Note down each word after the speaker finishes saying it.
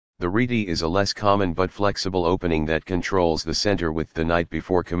The reti is a less common but flexible opening that controls the center with the knight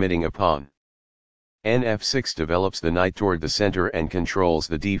before committing a pawn. Nf6 develops the knight toward the center and controls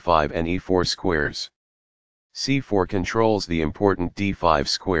the d5 and e4 squares. c4 controls the important d5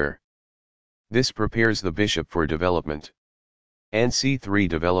 square. This prepares the bishop for development. And c3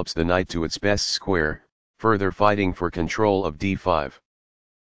 develops the knight to its best square, further fighting for control of d5.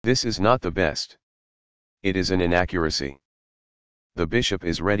 This is not the best. It is an inaccuracy. The bishop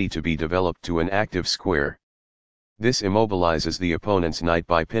is ready to be developed to an active square. This immobilizes the opponent's knight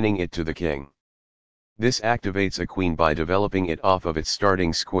by pinning it to the king. This activates a queen by developing it off of its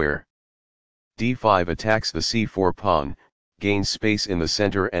starting square. d5 attacks the c4 pawn, gains space in the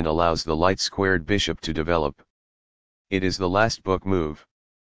center and allows the light-squared bishop to develop. It is the last book move.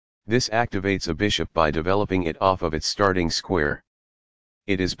 This activates a bishop by developing it off of its starting square.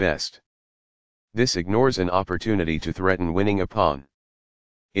 It is best. This ignores an opportunity to threaten winning a pawn.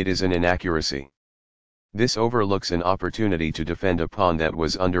 It is an inaccuracy. This overlooks an opportunity to defend a pawn that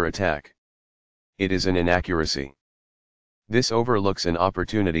was under attack. It is an inaccuracy. This overlooks an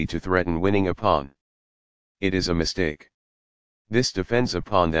opportunity to threaten winning a pawn. It is a mistake. This defends a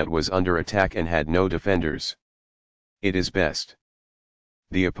pawn that was under attack and had no defenders. It is best.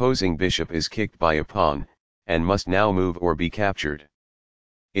 The opposing bishop is kicked by a pawn, and must now move or be captured.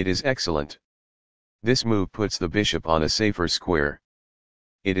 It is excellent. This move puts the bishop on a safer square.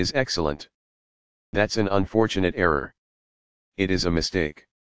 It is excellent. That's an unfortunate error. It is a mistake.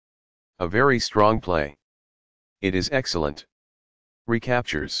 A very strong play. It is excellent.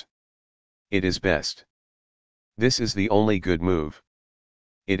 Recaptures. It is best. This is the only good move.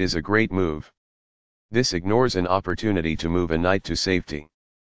 It is a great move. This ignores an opportunity to move a knight to safety.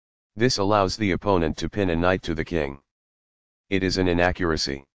 This allows the opponent to pin a knight to the king. It is an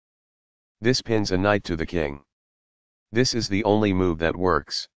inaccuracy. This pins a knight to the king. This is the only move that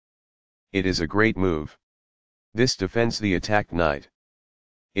works. It is a great move. This defends the attacked knight.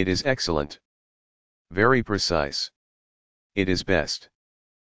 It is excellent. Very precise. It is best.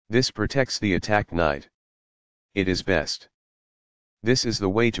 This protects the attacked knight. It is best. This is the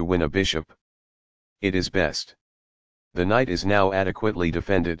way to win a bishop. It is best. The knight is now adequately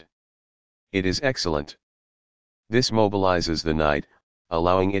defended. It is excellent. This mobilizes the knight,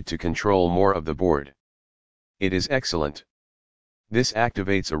 allowing it to control more of the board. It is excellent. This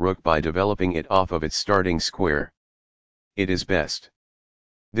activates a rook by developing it off of its starting square. It is best.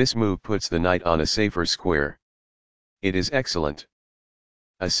 This move puts the knight on a safer square. It is excellent.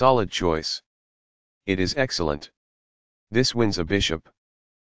 A solid choice. It is excellent. This wins a bishop.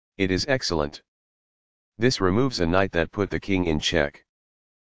 It is excellent. This removes a knight that put the king in check.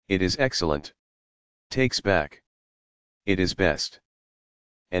 It is excellent. Takes back. It is best.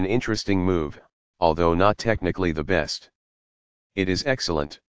 An interesting move, although not technically the best. It is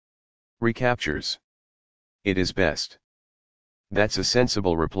excellent. Recaptures. It is best. That's a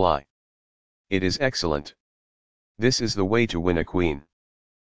sensible reply. It is excellent. This is the way to win a queen.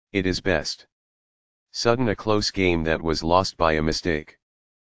 It is best. Sudden a close game that was lost by a mistake.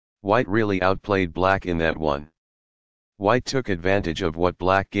 White really outplayed black in that one. White took advantage of what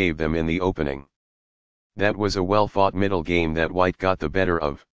black gave them in the opening. That was a well-fought middle game that white got the better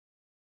of.